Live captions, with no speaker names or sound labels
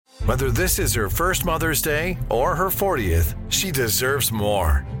Whether this is her first Mother's Day or her 40th, she deserves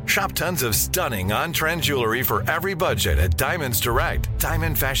more. Shop tons of stunning on-trend jewelry for every budget at Diamonds Direct.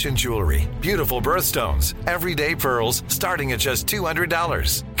 Diamond fashion jewelry, beautiful birthstones, everyday pearls starting at just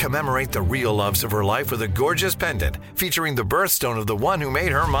 $200. Commemorate the real loves of her life with a gorgeous pendant featuring the birthstone of the one who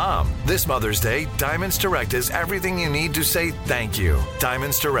made her mom. This Mother's Day, Diamonds Direct is everything you need to say thank you.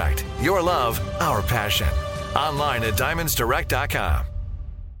 Diamonds Direct, your love, our passion. Online at diamondsdirect.com.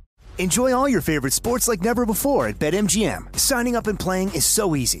 Enjoy all your favorite sports like never before at BetMGM. Signing up and playing is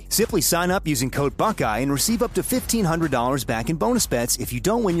so easy. Simply sign up using code Buckeye and receive up to $1,500 back in bonus bets if you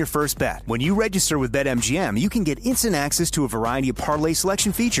don't win your first bet. When you register with BetMGM, you can get instant access to a variety of parlay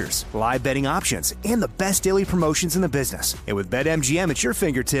selection features, live betting options, and the best daily promotions in the business. And with BetMGM at your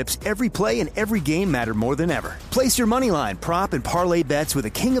fingertips, every play and every game matter more than ever. Place your moneyline, prop, and parlay bets with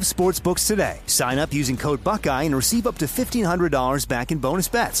the king of sportsbooks today. Sign up using code Buckeye and receive up to $1,500 back in bonus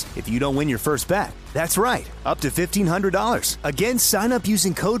bets if you don't win your first bet. That's right, up to $1,500. Again, sign up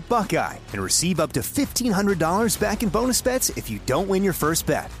using code Buckeye and receive up to $1,500 back in bonus bets if you don't win your first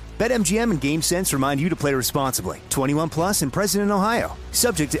bet. BetMGM and GameSense remind you to play responsibly. 21 plus and present in Ohio.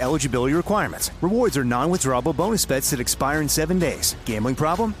 Subject to eligibility requirements. Rewards are non-withdrawable bonus bets that expire in 7 days. Gambling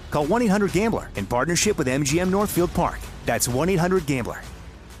problem? Call 1-800-GAMBLER in partnership with MGM Northfield Park. That's 1-800-GAMBLER.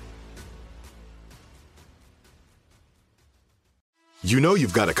 You know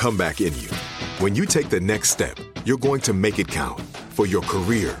you've got a comeback in you. When you take the next step, you're going to make it count. For your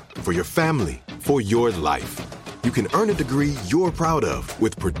career, for your family, for your life. You can earn a degree you're proud of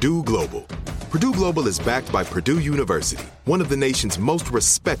with Purdue Global. Purdue Global is backed by Purdue University, one of the nation's most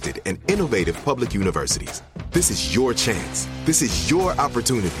respected and innovative public universities. This is your chance. This is your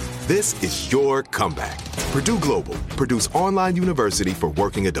opportunity. This is your comeback. Purdue Global, Purdue's online university for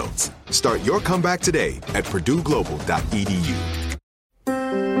working adults. Start your comeback today at purdueglobal.edu.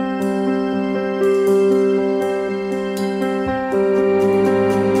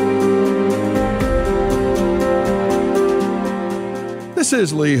 This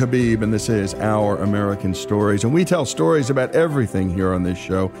is Lee Habib, and this is Our American Stories. And we tell stories about everything here on this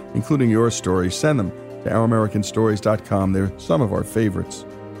show, including your stories. Send them to ouramericanstories.com. They're some of our favorites.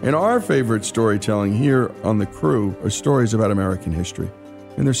 And our favorite storytelling here on the crew are stories about American history.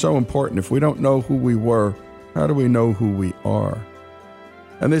 And they're so important. If we don't know who we were, how do we know who we are?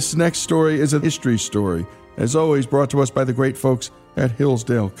 And this next story is a history story, as always brought to us by the great folks at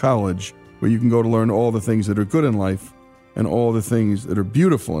Hillsdale College, where you can go to learn all the things that are good in life and all the things that are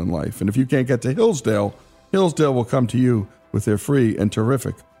beautiful in life. And if you can't get to Hillsdale, Hillsdale will come to you with their free and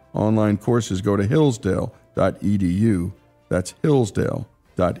terrific online courses. Go to hillsdale.edu. That's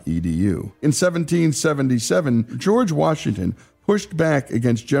hillsdale.edu. In 1777, George Washington pushed back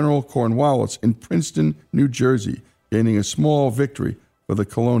against General Cornwallis in Princeton, New Jersey, gaining a small victory for the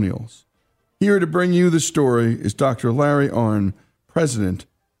Colonials. Here to bring you the story is Dr. Larry Arnn, president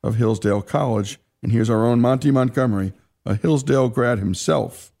of Hillsdale College. And here's our own Monty Montgomery, a Hillsdale grad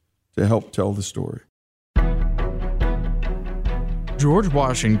himself, to help tell the story. George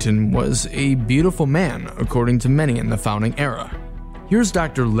Washington was a beautiful man, according to many in the founding era. Here's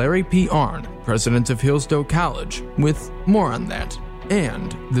Dr. Larry P. Arnn, president of Hillsdale College, with more on that,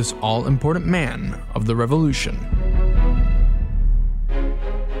 and this all-important man of the Revolution.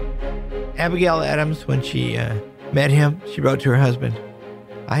 Abigail Adams, when she met him, she wrote to her husband,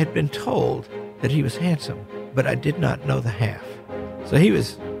 "I had been told that he was handsome, but I did not know the half." So he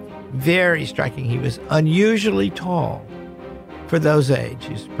was very striking. He was unusually tall for those age.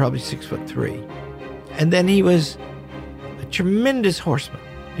 He's probably 6'3". And then he was a tremendous horseman.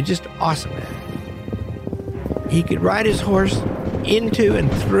 He's just awesome at it. He could ride his horse into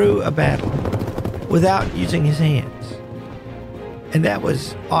and through a battle without using his hands. And that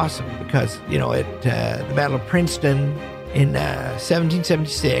was awesome because, at the Battle of Princeton in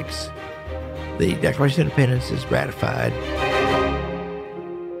 1776, the Declaration of Independence is ratified.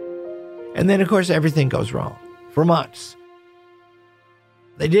 And then, of course, everything goes wrong for months.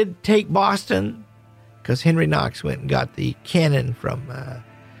 They did take Boston because Henry Knox went and got the cannon from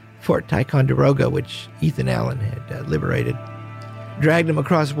Fort Ticonderoga, which Ethan Allen had liberated. Dragged them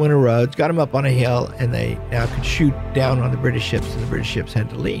across winter roads, got them up on a hill, and they now could shoot down on the British ships, and the British ships had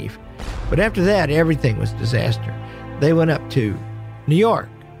to leave. But after that, everything was disaster. They went up to New York,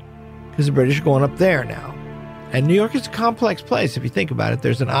 because the British are going up there now. And New York is a complex place, if you think about it.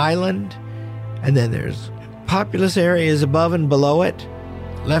 There's an island, and then there's populous areas above and below it,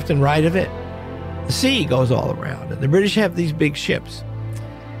 left and right of it. The sea goes all around, and the British have these big ships.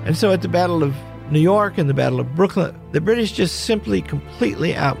 And so at the Battle of New York and the Battle of Brooklyn, the British just simply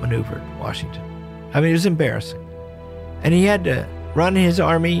completely outmaneuvered Washington. I mean, it was embarrassing. And he had to run his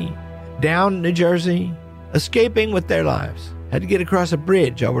army down New Jersey, escaping with their lives. Had to get across a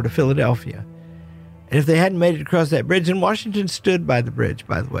bridge over to Philadelphia. And if they hadn't made it across that bridge, and Washington stood by the bridge,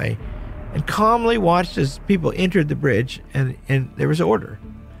 by the way, and calmly watched as people entered the bridge, and there was order.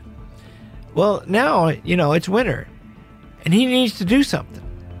 Well, now, it's winter, and he needs to do something.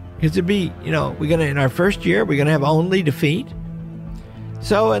 Because it'd be, in our first year, we're going to have only defeat.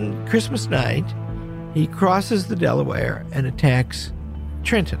 So on Christmas night, he crosses the Delaware and attacks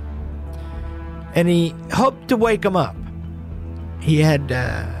Trenton. And he hoped to wake them up. He had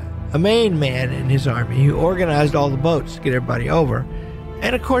a main man in his army who organized all the boats to get everybody over.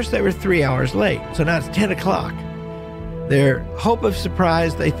 And of course, they were 3 hours late. So now it's 10 o'clock. Their hope of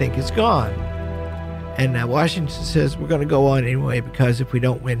surprise, they think, is gone. And Washington says, we're going to go on anyway, because if we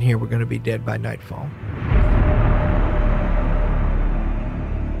don't win here, we're going to be dead by nightfall.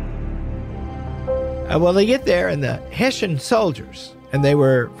 Well, they get there, and the Hessian soldiers, and they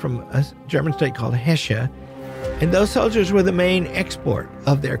were from a German state called Hessia, and those soldiers were the main export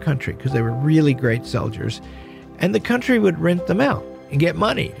of their country because they were really great soldiers, and the country would rent them out and get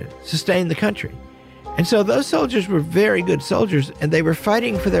money to sustain the country. And so those soldiers were very good soldiers, and they were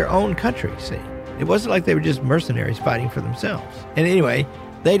fighting for their own country, see. It wasn't like they were just mercenaries fighting for themselves. And anyway,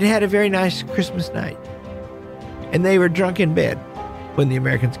 they'd had a very nice Christmas night, and they were drunk in bed when the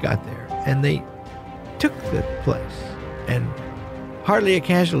Americans got there, and they took the place, and hardly a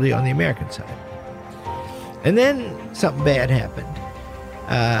casualty on the American side. And then something bad happened.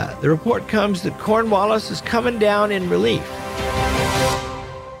 The report comes that Cornwallis is coming down in relief.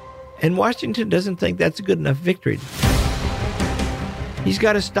 And Washington doesn't think that's a good enough victory. He's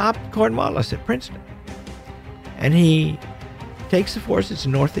got to stop Cornwallis at Princeton. And he takes the forces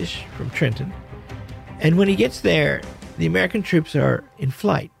northish from Trenton. And when he gets there, the American troops are in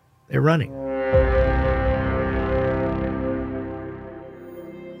flight. They're running.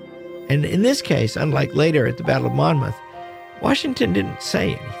 And in this case, unlike later at the Battle of Monmouth, Washington didn't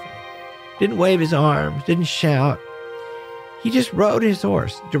say anything, didn't wave his arms, didn't shout. He just rode his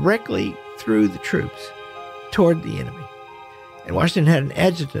horse directly through the troops toward the enemy. And Washington had an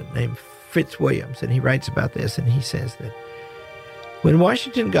adjutant named Fitzwilliams, and he writes about this, and he says that when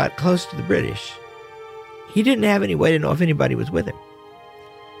Washington got close to the British, he didn't have any way to know if anybody was with him.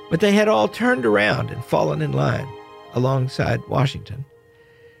 But they had all turned around and fallen in line alongside Washington.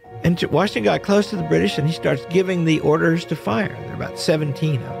 And Washington got close to the British, and he starts giving the orders to fire. There are about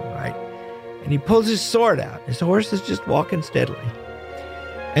 17 of them, right? And he pulls his sword out. His horse is just walking steadily.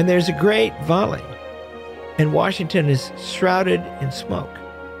 And there's a great volley, and Washington is shrouded in smoke.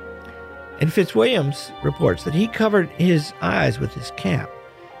 And Fitzwilliams reports that he covered his eyes with his cap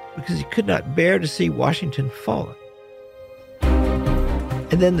because he could not bear to see Washington fallen.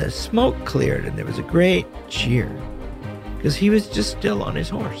 And then the smoke cleared, and there was a great cheer, because he was just still on his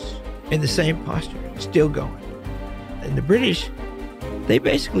horse, in the same posture, still going. And the British, they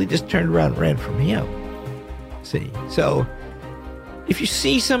basically just turned around and ran from him. See? So, if you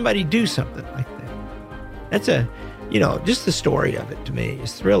see somebody do something like that, that's just the story of it to me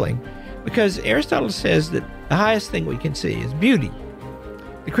is thrilling, because Aristotle says that the highest thing we can see is beauty.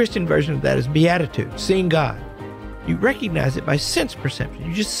 The Christian version of that is beatitude, seeing God. You recognize it by sense perception.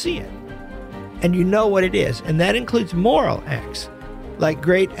 You just see it. And you know what it is. And that includes moral acts, like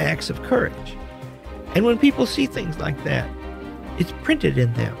great acts of courage. And when people see things like that, it's printed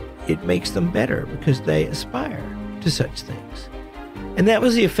in them. It makes them better because they aspire to such things. And that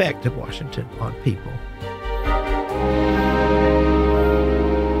was the effect of Washington on people.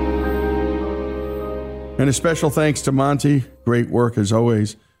 And a special thanks to Monty. Great work as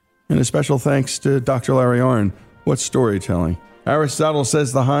always. And a special thanks to Dr. Larry Arnn. What storytelling. Aristotle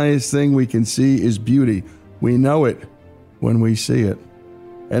says the highest thing we can see is beauty. We know it when we see it.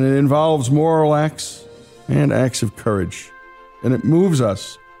 And it involves moral acts and acts of courage. And it moves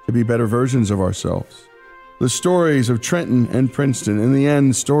us to be better versions of ourselves. The stories of Trenton and Princeton, in the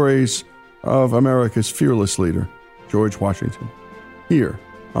end, stories of America's fearless leader, George Washington, here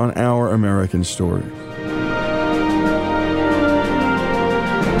on Our American Stories.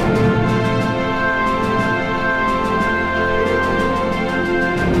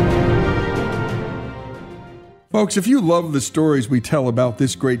 Folks, if you love the stories we tell about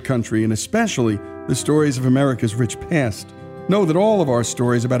this great country, and especially the stories of America's rich past, know that all of our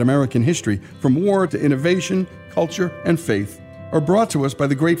stories about American history, from war to innovation, culture, and faith, are brought to us by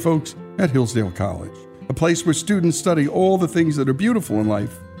the great folks at Hillsdale College, a place where students study all the things that are beautiful in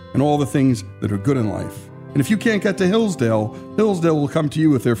life and all the things that are good in life. And if you can't get to Hillsdale, Hillsdale will come to you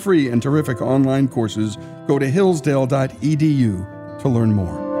with their free and terrific online courses. Go to hillsdale.edu to learn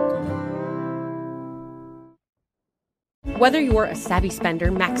more. Whether you're a savvy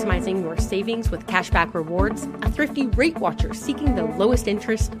spender maximizing your savings with cashback rewards, a thrifty rate watcher seeking the lowest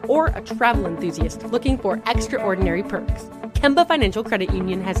interest, or a travel enthusiast looking for extraordinary perks, Kemba Financial Credit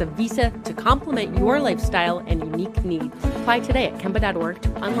Union has a visa to complement your lifestyle and unique needs. Apply today at Kemba.org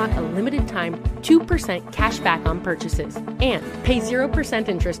to unlock a limited time 2% cash back on purchases and pay 0%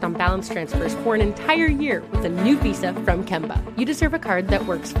 interest on balance transfers for an entire year with a new visa from Kemba. You deserve a card that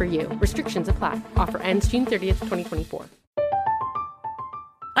works for you. Restrictions apply. Offer ends June 30th, 2024.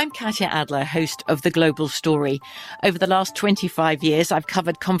 I'm Katya Adler, host of The Global Story. Over the last 25 years, I've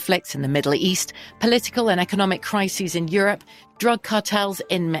covered conflicts in the Middle East, political and economic crises in Europe, drug cartels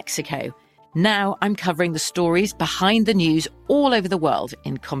in Mexico. Now I'm covering the stories behind the news all over the world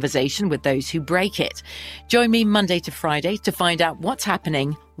in conversation with those who break it. Join me Monday to Friday to find out what's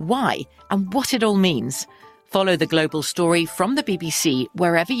happening, why, and what it all means. Follow The Global Story from the BBC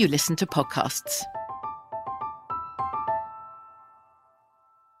wherever you listen to podcasts.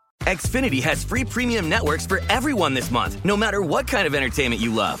 Xfinity has free premium networks for everyone this month, no matter what kind of entertainment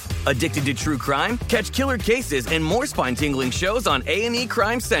you love. Addicted to true crime? Catch killer cases and more spine-tingling shows on A&E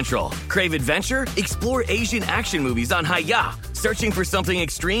Crime Central. Crave adventure? Explore Asian action movies on Hi-Ya. Searching for something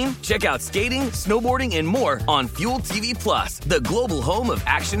extreme? Check out skating, snowboarding, and more on Fuel TV Plus, the global home of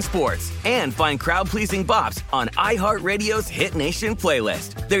action sports. And find crowd-pleasing bops on iHeartRadio's Hit Nation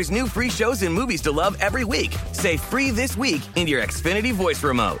playlist. There's new free shows and movies to love every week. Say free this week in your Xfinity voice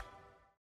remote.